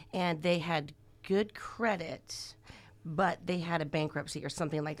 and they had good credit, but they had a bankruptcy or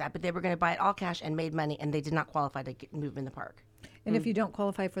something like that. But they were going to buy it all cash and made money, and they did not qualify to move in the park. And if you don't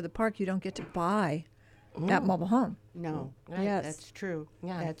qualify for the park, you don't get to buy that mobile home. No. Right. Yes. That's true.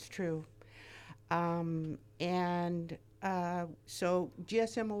 Yeah. That's true. So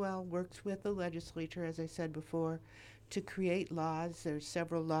GSMOL works with the legislature, as I said before, to create laws. There's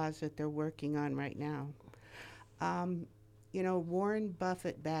several laws that they're working on right now. Warren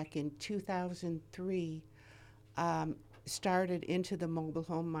Buffett back in 2003 started into the mobile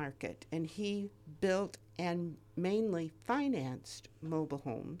home market, and he built and mainly financed mobile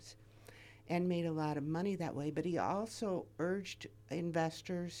homes and made a lot of money that way. But he also urged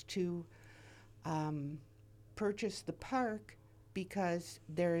investors to purchase the park because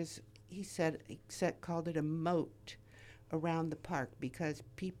he called it a moat around the park, because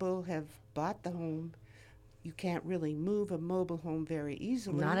people have bought the home. You can't really move a mobile home very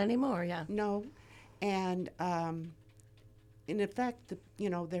easily. Not anymore, yeah. No. And in effect,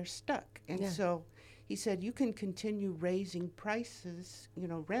 they're stuck. And so he said, you can continue raising prices,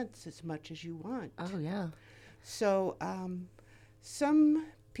 rents as much as you want. Oh, yeah. So some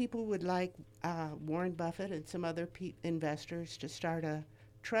people would like Warren Buffett and some other investors to start a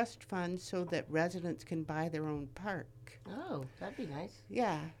trust fund so that residents can buy their own park. Oh, that'd be nice.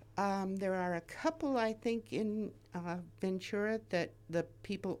 Yeah. There are a couple, I think, in Ventura that the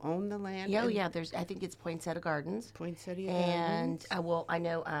people own the land. Yeah, I think it's Poinsettia Gardens. Poinsettia Gardens. Gardens. I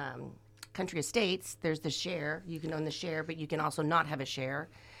know Country Estates, there's the share. You can own the share, but you can also not have a share.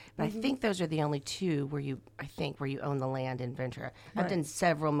 But I think those are the only two where you own the land in Ventura. I've done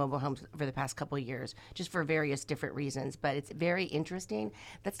several mobile homes over the past couple of years, just for various different reasons. But it's very interesting.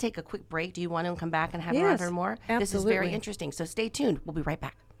 Let's take a quick break. Do you want to come back and have her on for more? Absolutely. This is very interesting. So stay tuned. We'll be right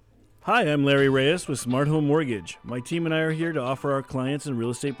back. Hi, I'm Larry Reyes with Smart Home Mortgage. My team and I are here to offer our clients and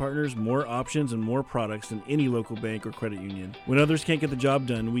real estate partners more options and more products than any local bank or credit union. When others can't get the job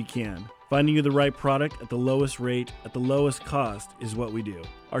done, we can. Finding you the right product at the lowest rate, at the lowest cost, is what we do.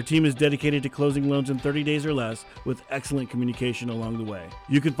 Our team is dedicated to closing loans in 30 days or less with excellent communication along the way.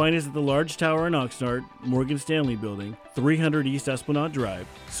 You can find us at the Large Tower in Oxnard, Morgan Stanley Building, 300 East Esplanade Drive,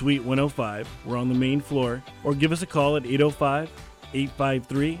 Suite 105. We're on the main floor. Or give us a call at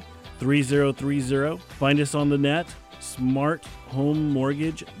 805-853-3030. Find us on the net,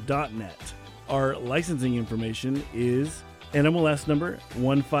 smarthomemortgage.net. Our licensing information is NMLS number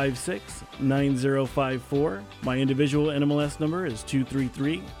 1569054. My individual NMLS number is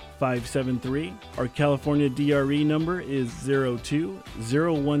 233573. Our California DRE number is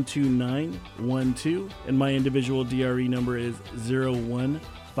 02012912, and my individual DRE number is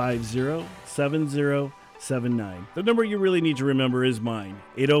 01507079. The number you really need to remember is mine,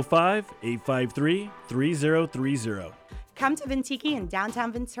 805-853-3030. Come to Ventiki in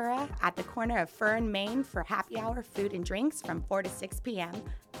downtown Ventura at the corner of Fur and Main for happy hour food and drinks from 4 to 6 p.m.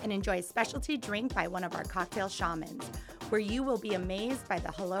 and enjoy a specialty drink by one of our cocktail shamans, where you will be amazed by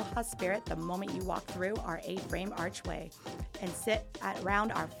the aloha spirit the moment you walk through our A-frame archway and sit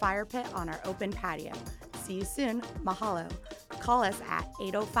around our fire pit on our open patio. See you soon. Mahalo. Call us at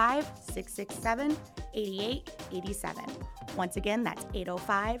 805-667-8887. Once again, that's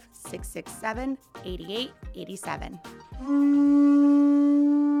 805-667-8887.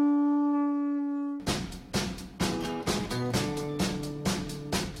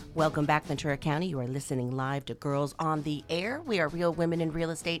 Welcome back, Ventura County. You are listening live to Girls on the Air. We are Real Women in Real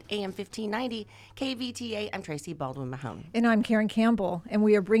Estate, AM 1590, KVTA. I'm Tracy Baldwin-Mahone. And I'm Karen Campbell, and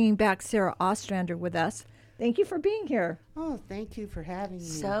we are bringing back Sarah Ostrander with us. Thank you for being here. Oh, thank you for having me.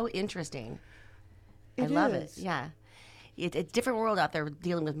 So interesting. I It love it. is. Yeah. It's a different world out there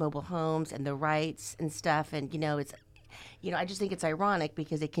dealing with mobile homes and the rights and stuff. And, I just think it's ironic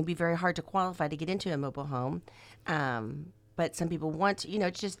because it can be very hard to qualify to get into a mobile home. But some people want to,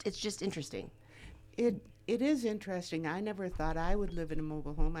 it's just interesting. It is interesting. I never thought I would live in a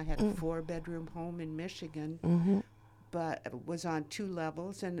mobile home. I had a 4-bedroom home in Michigan, but it was on 2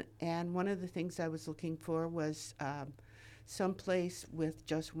 levels. And one of the things I was looking for was someplace with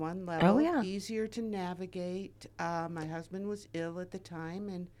just 1 level, easier to navigate. My husband was ill at the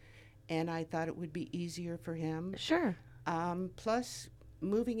time, and I thought it would be easier for him. Sure. Plus,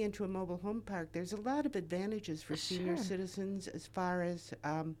 moving into a mobile home park, there's a lot of advantages for senior citizens as far as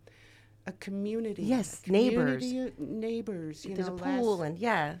a community. Yes, Neighbors. There's a pool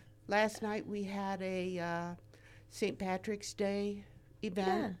Last night we had a St. Patrick's Day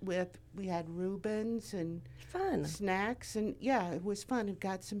event we had Reubens and snacks, and it was fun. It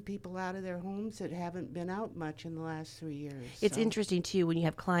got some people out of their homes that haven't been out much in the last 3 years. It's interesting too when you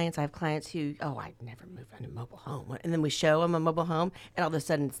have clients. I have clients who, I'd never move in a mobile home, and then we show them a mobile home, and all of a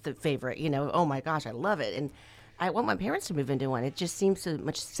sudden it's the favorite. Oh my gosh, I love it, and I want my parents to move into one. It just seems so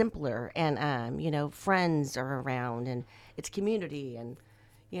much simpler, and friends are around, and it's community, and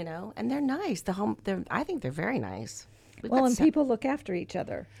and they're nice. I think they're very nice. And people look after each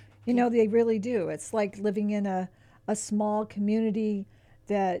other. They really do. It's like living in a small community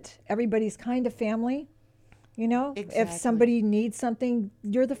that everybody's kind of family. Exactly. If somebody needs something,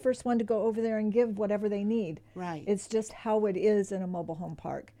 you're the first one to go over there and give whatever they need. Right. It's just how it is in a mobile home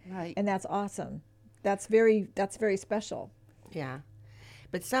park. Right. And that's awesome. That's very special. Yeah.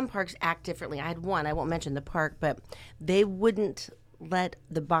 But some parks act differently. I had one, I won't mention the park, but they wouldn't let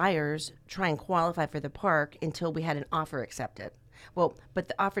the buyers try and qualify for the park until we had an offer accepted. Well, but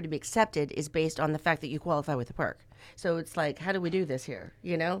the offer to be accepted is based on the fact that you qualify with the park. So it's like, how do we do this here?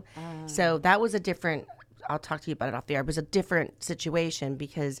 So that was a different, I'll talk to you about it off the air, but it was a different situation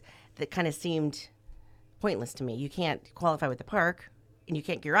because that kind of seemed pointless to me. You can't qualify with the park and you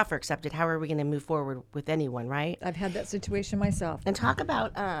can't get your offer accepted. How are we going to move forward with anyone, right? I've had that situation myself. And talk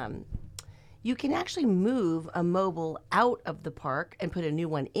about, you can actually move a mobile out of the park and put a new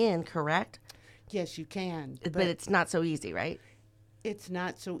one in, correct? Yes, you can. But it's not so easy, right? It's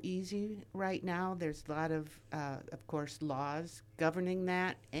not so easy right now. There's a lot of course, laws governing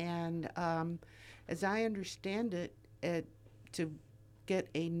that. And as I understand it, to get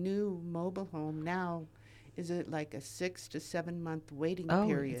a new mobile home now, is it like a 6 to 7 month waiting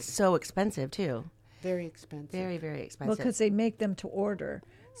period? It's so expensive, too. Very expensive. Very, very expensive. Well, because they make them to order.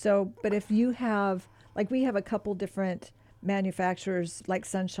 So, but if you have, we have a couple different manufacturers like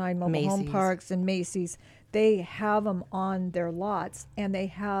Sunshine Mobile Home Parks and Macy's. They have them on their lots, and they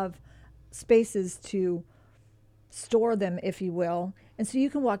have spaces to store them, if you will. And so you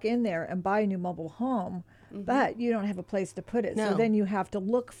can walk in there and buy a new mobile home, but you don't have a place to put it. No. So then you have to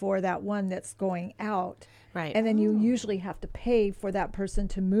look for that one that's going out. Right. And then you usually have to pay for that person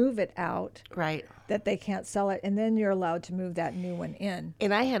to move it out. Right. That they can't sell it, and then you're allowed to move that new one in.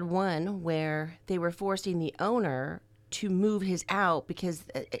 And I had one where they were forcing the owner to move his out because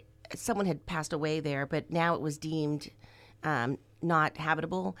someone had passed away there, but now it was deemed not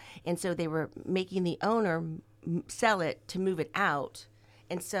habitable. And so they were making the owner sell it to move it out.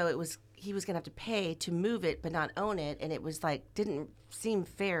 And so he was going to have to pay to move it but not own it. And it was didn't seem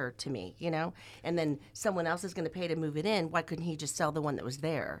fair to me, And then someone else is going to pay to move it in. Why couldn't he just sell the one that was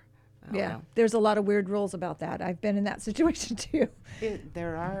there? There's a lot of weird rules about that. I've been in that situation too.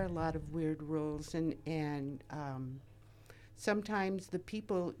 There are a lot of weird rules, and sometimes the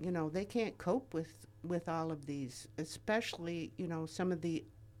people, they can't cope with all of these, especially, some of the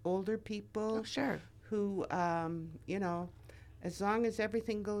older people. Oh, sure. Who, as long as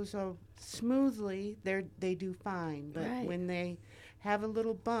everything goes smoothly, they do fine. But when they have a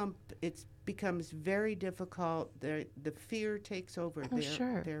little bump, it becomes very difficult. The fear takes over.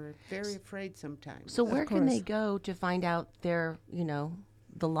 They're very afraid sometimes. So where can they go to find out their,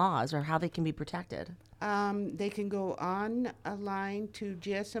 the laws or how they can be protected? They can go online to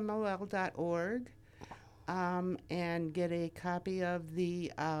gsmol.org and get a copy of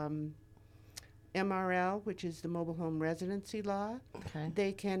the MRL, which is the Mobile Home Residency Law. Okay.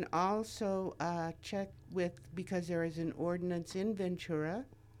 They can also check because there is an ordinance in Ventura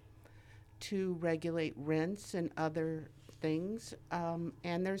to regulate rents and other things.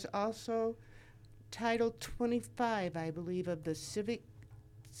 And there's also Title 25, I believe, of the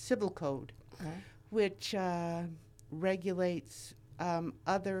civil code, which regulates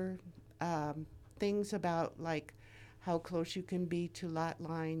other things about like how close you can be to lot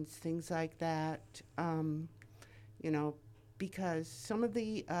lines, things like that. You know, because some of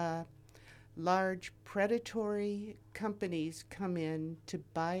the large predatory companies come in to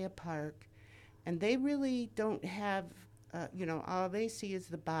buy a park, and they really don't have, you know, all they see is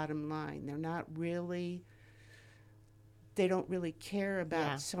the bottom line. They don't really care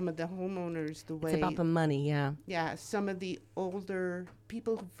about some of the homeowners the way. It's about the money, yeah. Yeah, some of the older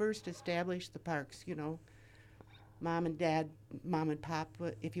people who first established the parks, you know, mom and dad, mom and pop,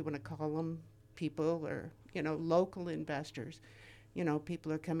 if you want to call them people, or, you know, local investors. You know,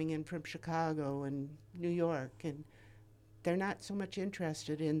 people are coming in from Chicago and New York, and they're not so much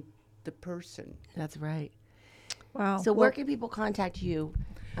interested in the person. That's right. Wow. So where can people contact you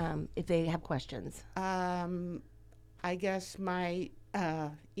if they have questions? I guess my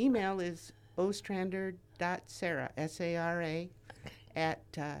email is ostrander.sarah, S-A-R-A,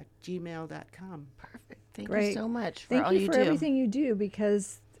 at gmail.com. Perfect. Thank Great. you so much for Thank all you you for do. everything you do,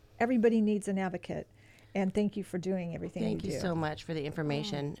 because everybody needs an advocate. And thank you for doing everything Thank you do. so much for the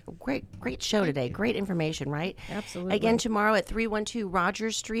information. Great show today. Great information, right? Absolutely. Again, tomorrow at 312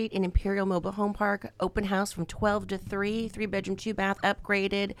 Rogers Street in Imperial Mobile Home Park, open house from 12 to 3, 3-bedroom, 2-bath,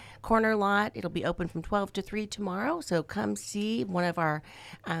 upgraded, corner lot. It'll be open from 12 to 3 tomorrow. So come see one of our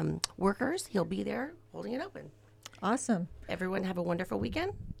workers. He'll be there holding it open. Awesome. Everyone have a wonderful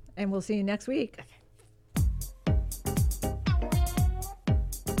weekend. And we'll see you next week. Okay.